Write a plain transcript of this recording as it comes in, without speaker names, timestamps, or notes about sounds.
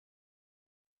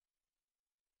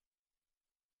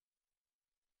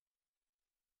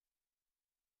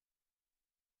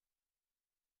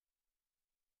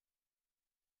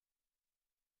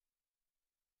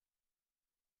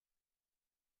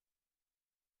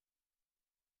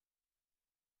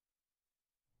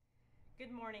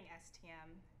Good morning,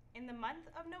 STM. In the month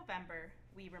of November,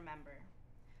 we remember.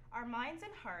 Our minds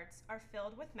and hearts are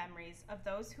filled with memories of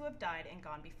those who have died and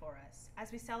gone before us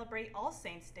as we celebrate All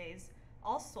Saints' Days,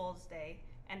 All Souls' Day,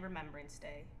 and Remembrance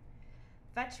Day.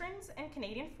 Veterans and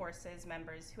Canadian Forces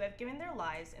members who have given their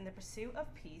lives in the pursuit of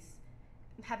peace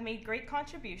have made great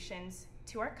contributions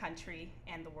to our country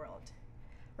and the world.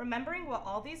 Remembering what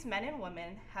all these men and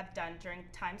women have done during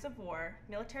times of war,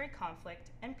 military conflict,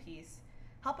 and peace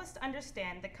help us to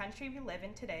understand the country we live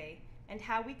in today and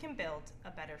how we can build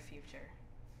a better future.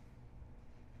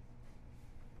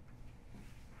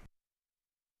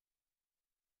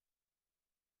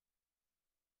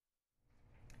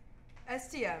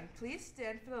 STM, please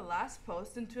stand for the last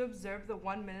post and to observe the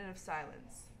 1 minute of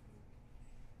silence.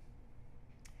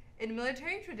 In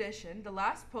military tradition, the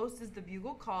last post is the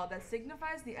bugle call that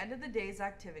signifies the end of the day's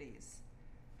activities.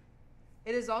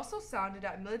 It is also sounded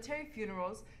at military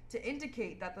funerals to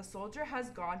indicate that the soldier has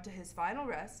gone to his final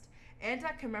rest and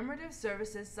at commemorative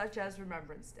services such as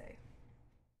Remembrance Day.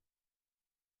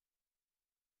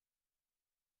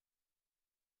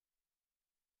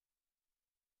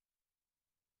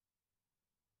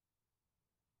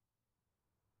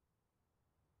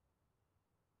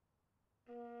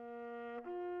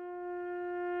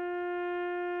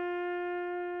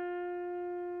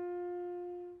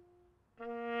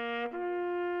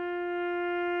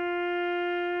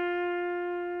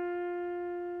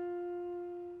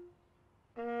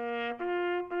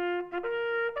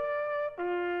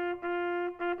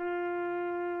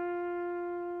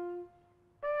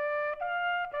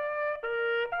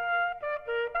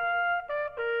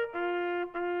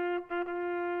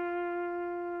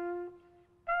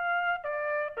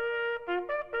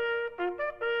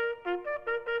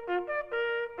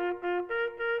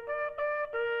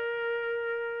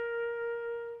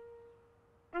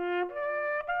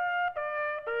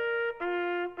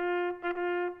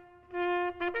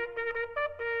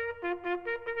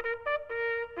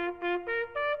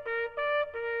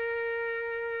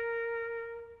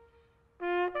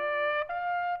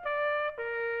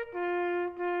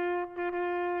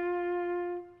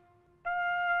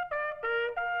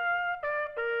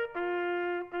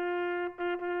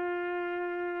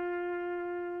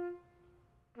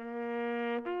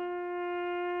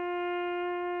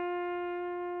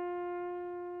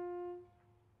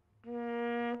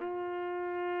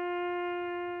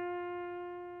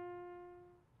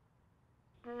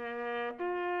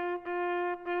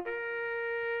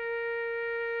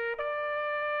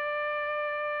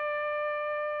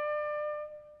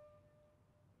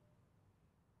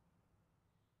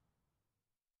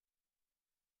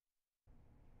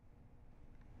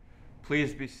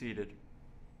 Please be seated.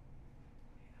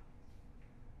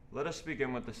 Let us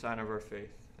begin with the sign of our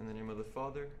faith. In the name of the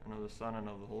Father, and of the Son, and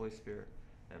of the Holy Spirit.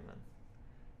 Amen.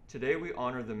 Today we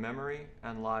honor the memory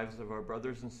and lives of our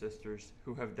brothers and sisters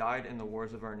who have died in the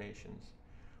wars of our nations.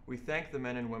 We thank the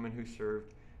men and women who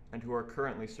served and who are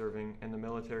currently serving in the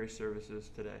military services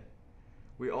today.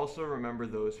 We also remember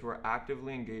those who are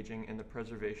actively engaging in the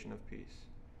preservation of peace.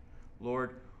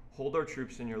 Lord, hold our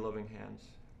troops in your loving hands.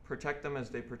 Protect them as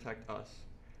they protect us.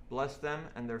 Bless them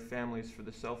and their families for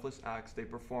the selfless acts they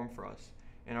perform for us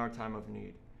in our time of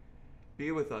need.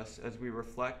 Be with us as we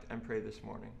reflect and pray this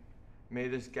morning. May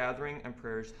this gathering and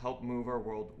prayers help move our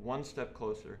world one step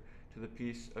closer to the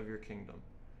peace of your kingdom.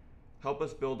 Help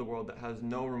us build a world that has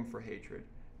no room for hatred,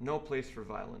 no place for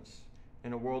violence,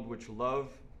 in a world which love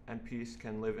and peace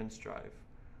can live and strive.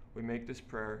 We make this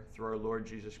prayer through our Lord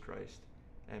Jesus Christ.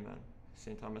 Amen.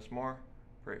 St. Thomas More,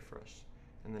 pray for us.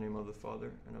 In the name of the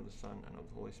Father, and of the Son, and of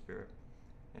the Holy Spirit.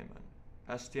 Amen.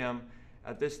 STM,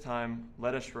 at this time,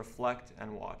 let us reflect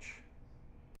and watch.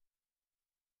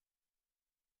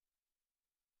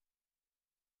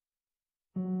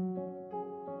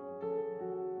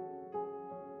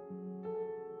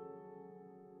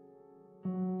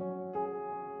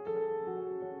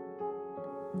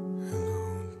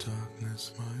 Hello,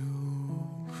 darkness, my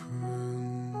old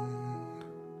friend.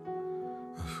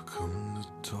 I've come to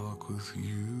talk with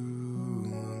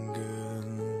you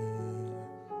again,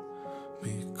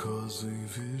 because a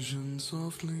vision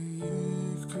softly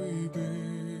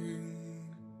creeping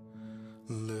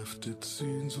left its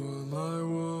seeds while I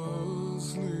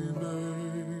was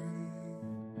sleeping,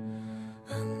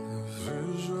 and the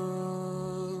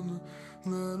vision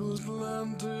that was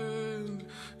planted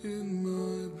in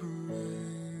my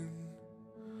brain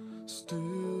still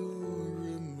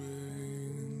remains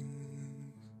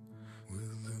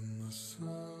within the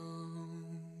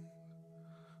sound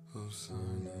of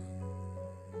silence.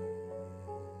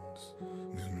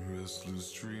 In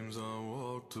restless dreams I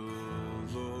walked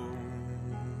alone,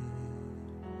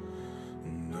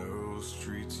 narrow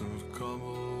streets of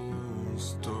cobblestone.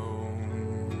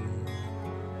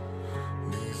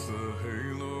 Neath the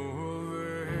halo of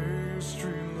a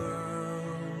street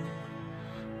lamp,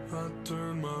 I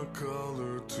turn my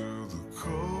collar to the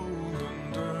cold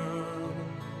and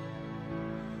damp.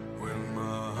 When my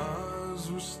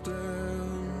eyes were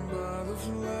stabbed by the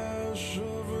flash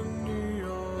of a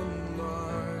neon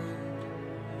light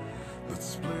that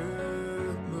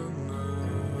split the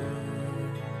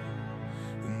night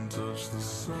and touched the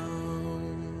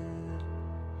sound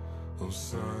of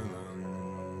silence.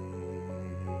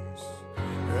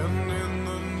 And in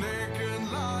the naked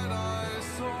light I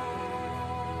saw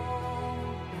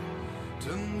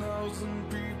 10,000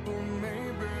 people,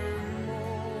 maybe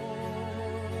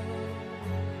more.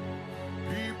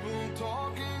 People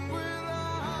talking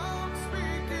without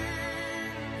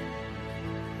speaking.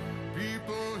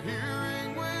 People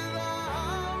hearing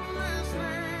without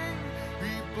listening.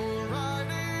 People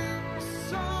writing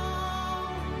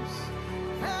songs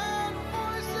and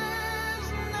voices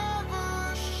never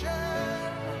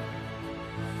shared.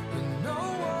 And no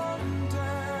one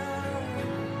dared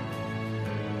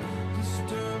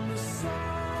disturb the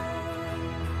sound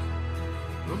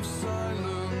of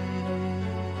silence.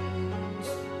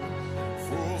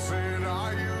 Fool said I,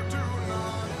 you do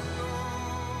not know.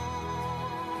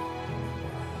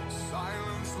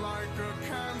 Silence like a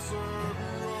cancer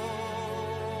grows.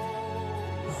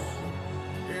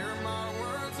 Hear my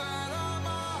words and I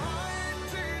might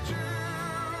teach you.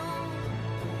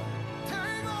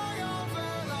 Take my arms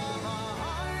and I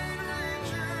might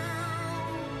reach you.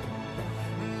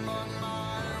 But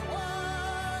my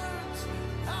words,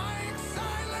 like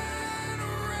silent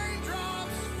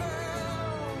raindrops,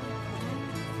 fell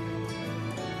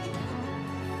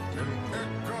and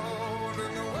echoed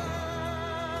in the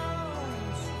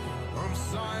wells of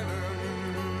silence.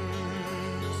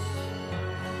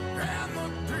 And the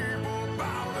people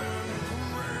bowed and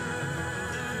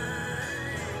prayed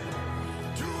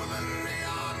to the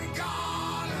neon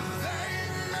god they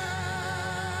made.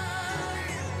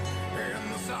 And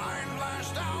the sign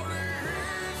flashed out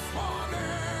his warning,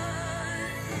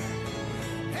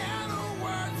 and the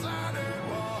words that it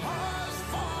was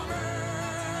forming.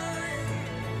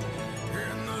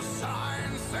 And the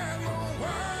sign said the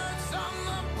words of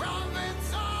the prophets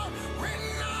are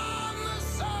written on the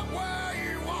subway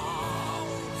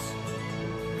walls,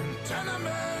 in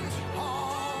tenement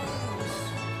halls,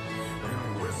 and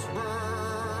whispered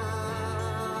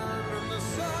in the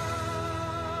sound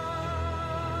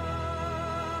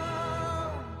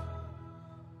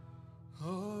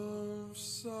of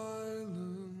silence.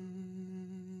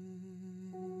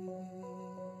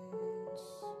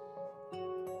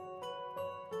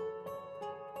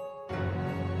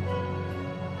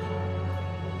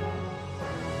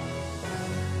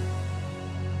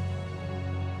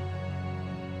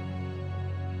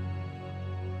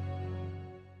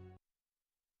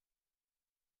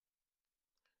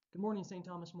 Good morning, St.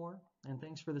 Thomas More, and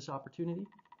thanks for this opportunity.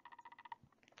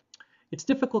 It's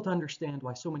difficult to understand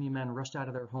why so many men rushed out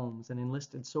of their homes and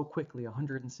enlisted so quickly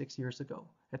 106 years ago,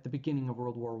 at the beginning of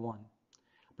World War I.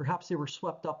 Perhaps they were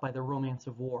swept up by the romance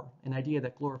of war, an idea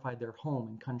that glorified their home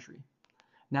and country.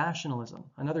 Nationalism,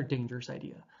 another dangerous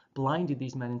idea, blinded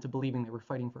these men into believing they were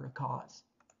fighting for a cause.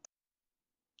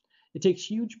 It takes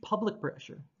huge public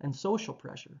pressure and social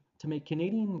pressure to make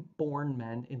Canadian-born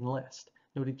men enlist,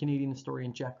 noted Canadian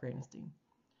historian Jack Granstein.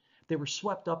 They were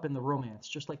swept up in the romance,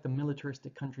 just like the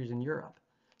militaristic countries in Europe,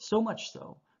 so much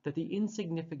so that the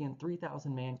insignificant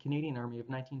 3,000-man Canadian Army of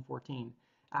 1914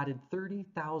 added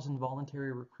 30,000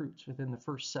 voluntary recruits within the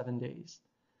first 7 days.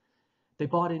 They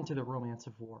bought into the romance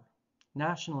of war.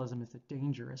 Nationalism is a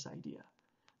dangerous idea.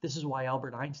 This is why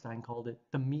Albert Einstein called it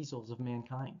the measles of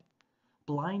mankind.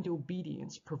 Blind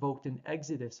obedience provoked an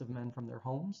exodus of men from their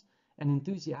homes and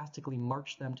enthusiastically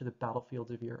marched them to the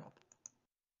battlefields of Europe.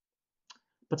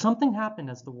 But something happened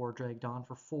as the war dragged on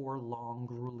for 4 long,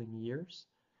 grueling years.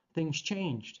 Things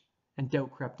changed, and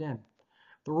doubt crept in.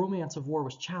 The romance of war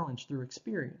was challenged through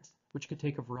experience, which could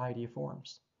take a variety of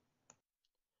forms.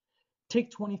 Take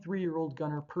 23-year-old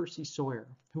gunner Percy Sawyer,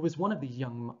 who was one of these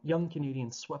young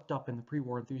Canadians swept up in the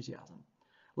pre-war enthusiasm.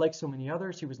 Like so many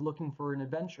others, he was looking for an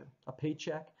adventure, a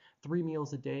paycheck, 3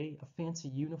 meals a day, a fancy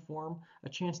uniform, a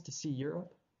chance to see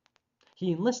Europe.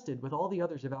 He enlisted with all the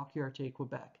others of Alciarte,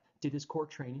 Quebec, did his corps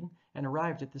training, and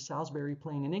arrived at the Salisbury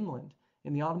Plain in England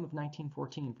in the autumn of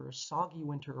 1914 for a soggy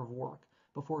winter of work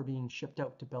before being shipped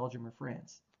out to Belgium or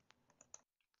France.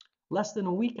 Less than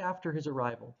a week after his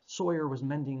arrival, Sawyer was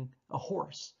mending a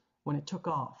horse when it took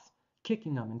off,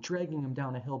 kicking him and dragging him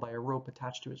down a hill by a rope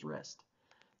attached to his wrist.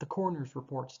 The coroner's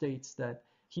report states that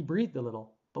he breathed a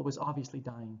little, but was obviously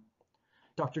dying.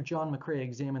 Dr. John McCrae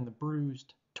examined the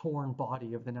bruised, torn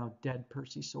body of the now dead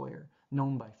Percy Sawyer,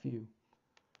 known by few.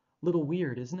 Little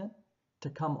weird, isn't it? To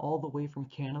come all the way from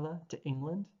Canada to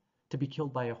England to be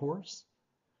killed by a horse?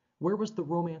 Where was the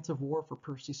romance of war for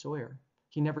Percy Sawyer?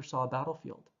 He never saw a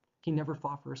battlefield. He never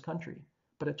fought for his country.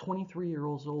 But at 23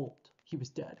 years old, he was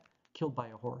dead, killed by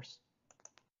a horse.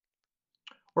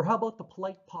 Or how about the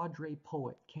polite Padre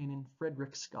poet, Canon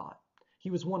Frederick Scott? He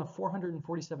was one of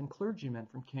 447 clergymen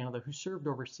from Canada who served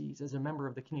overseas as a member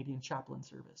of the Canadian Chaplain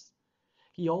Service.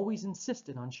 He always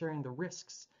insisted on sharing the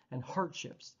risks and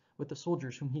hardships with the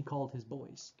soldiers whom he called his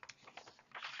boys.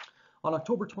 On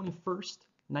October 21st,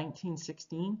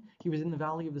 1916, he was in the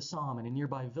valley of the Somme in a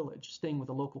nearby village, staying with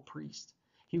a local priest.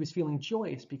 He was feeling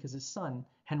joyous because his son,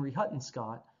 Henry Hutton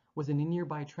Scott, was in a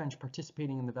nearby trench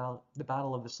participating in the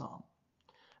Battle of the Somme.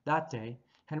 That day,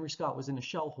 Henry Scott was in a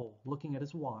shell hole looking at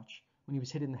his watch when he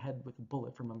was hit in the head with a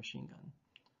bullet from a machine gun.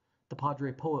 The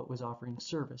Padre poet was offering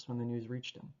service when the news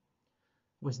reached him.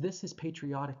 Was this his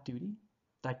patriotic duty?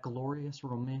 That glorious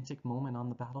romantic moment on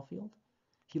the battlefield?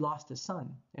 He lost his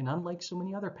son, and unlike so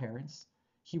many other parents,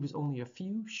 he was only a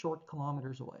few short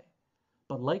kilometers away.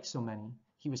 But like so many,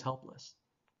 he was helpless.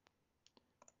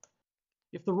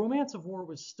 If the romance of war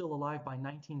was still alive by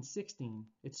 1916,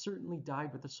 it certainly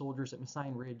died with the soldiers at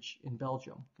Messines Ridge in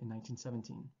Belgium in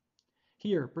 1917.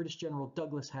 Here, British General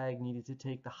Douglas Haig needed to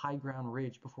take the high ground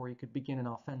ridge before he could begin an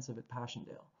offensive at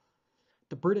Passchendaele.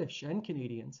 The British and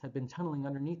Canadians had been tunneling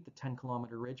underneath the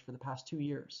 10-kilometer ridge for the past 2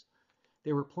 years.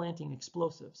 They were planting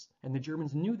explosives, and the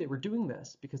Germans knew they were doing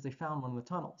this because they found one of the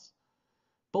tunnels.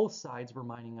 Both sides were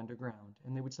mining underground,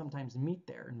 and they would sometimes meet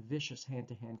there in vicious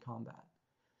hand-to-hand combat.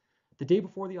 The day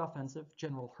before the offensive,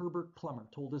 General Herbert Plummer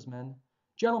told his men,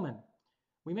 "Gentlemen,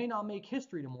 we may not make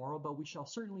history tomorrow, but we shall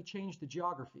certainly change the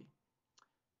geography."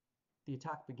 The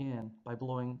attack began by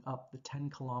blowing up the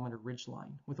 10-kilometer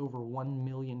ridgeline with over 1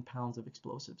 million pounds of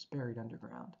explosives buried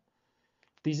underground.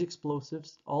 These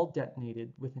explosives all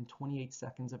detonated within 28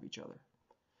 seconds of each other.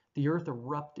 The earth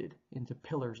erupted into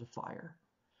pillars of fire.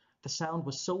 The sound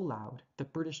was so loud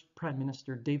that British Prime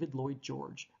Minister David Lloyd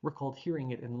George recalled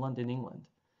hearing it in London, England.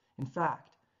 In fact,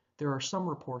 there are some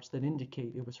reports that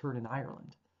indicate it was heard in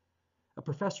Ireland. A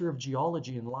professor of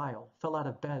geology in Lille fell out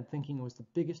of bed thinking it was the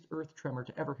biggest earth tremor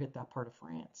to ever hit that part of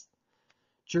France.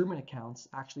 German accounts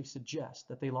actually suggest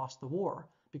that they lost the war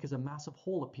because a massive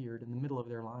hole appeared in the middle of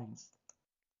their lines.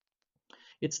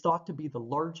 It's thought to be the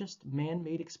largest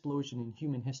man-made explosion in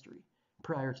human history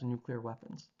prior to nuclear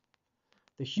weapons.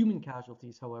 The human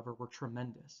casualties, however, were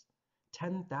tremendous.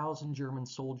 10,000 German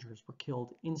soldiers were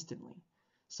killed instantly.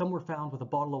 Some were found with a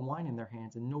bottle of wine in their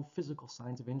hands and no physical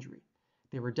signs of injury.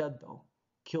 They were dead, though,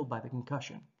 killed by the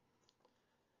concussion.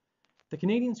 The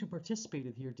Canadians who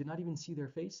participated here did not even see their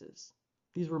faces.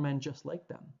 These were men just like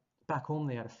them. Back home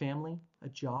they had a family, a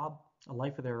job, a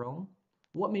life of their own.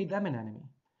 What made them an enemy?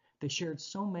 They shared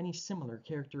so many similar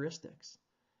characteristics.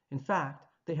 In fact,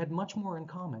 they had much more in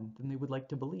common than they would like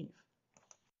to believe.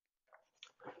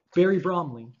 Barry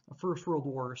Bromley, a First World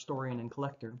War historian and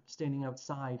collector, standing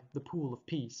outside the Pool of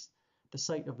Peace, the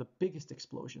site of the biggest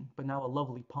explosion, but now a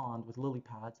lovely pond with lily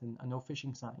pads and a no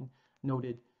fishing sign,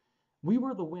 noted, "We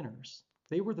were the winners.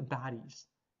 They were the baddies.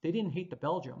 They didn't hate the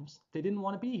Belgians. They didn't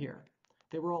want to be here.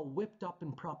 They were all whipped up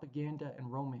in propaganda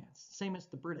and romance, same as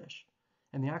the British.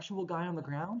 And the actual guy on the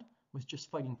ground was just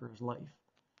fighting for his life."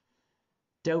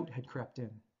 Doubt had crept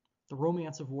in. The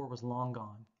romance of war was long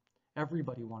gone.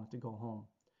 Everybody wanted to go home.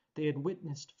 They had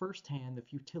witnessed firsthand the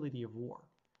futility of war.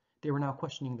 They were now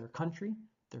questioning their country,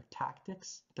 their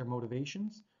tactics, their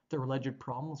motivations, their alleged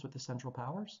problems with the Central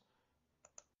Powers.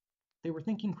 They were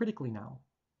thinking critically now,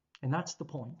 and that's the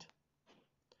point.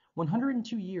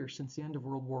 102 years since the end of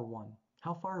World War I,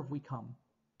 how far have we come?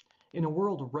 In a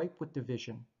world ripe with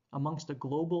division, amongst a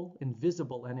global,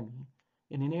 invisible enemy,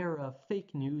 in an era of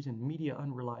fake news and media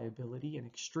unreliability and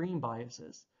extreme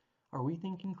biases, are we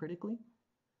thinking critically?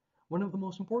 One of the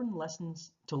most important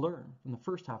lessons to learn from the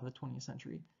first half of the 20th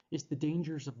century is the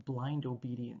dangers of blind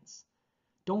obedience.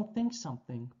 Don't think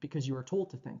something because you are told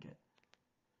to think it.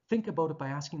 Think about it by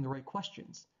asking the right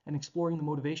questions and exploring the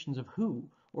motivations of who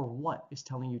or what is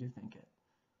telling you to think it.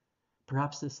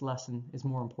 Perhaps this lesson is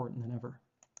more important than ever.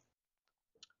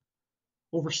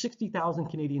 Over 60,000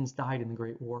 Canadians died in the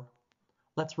Great War.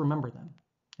 Let's remember them.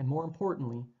 And more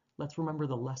importantly, let's remember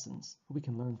the lessons we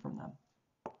can learn from them.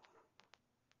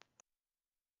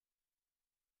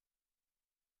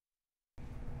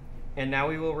 And now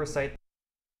we will recite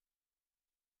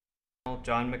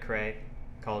John McCrae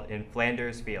called In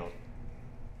Flanders Field.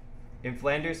 In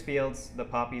Flanders fields the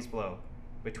poppies blow,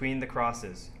 between the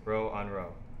crosses, row on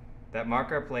row. that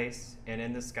mark our place, and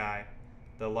in the sky,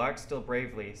 the larks still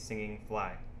bravely singing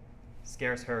fly,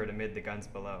 scarce heard amid the guns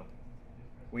below.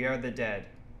 We are the dead,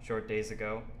 short days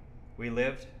ago. We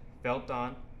lived, felt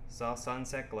dawn, saw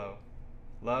sunset glow,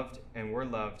 loved and were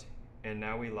loved, and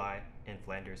now we lie in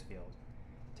Flanders Field.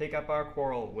 Take up our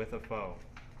quarrel with a foe.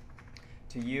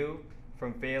 To you,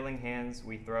 from failing hands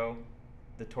we throw,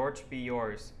 the torch be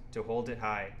yours to hold it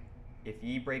high. If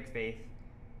ye break faith,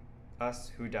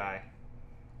 us who die,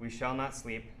 we shall not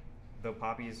sleep, though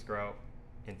poppies grow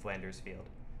in Flanders Field.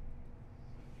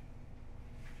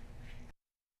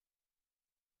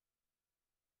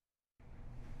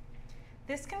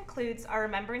 This concludes our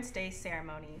Remembrance Day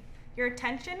ceremony. Your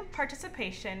attention,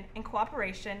 participation, and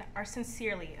cooperation are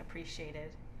sincerely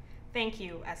appreciated. Thank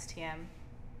you, STM.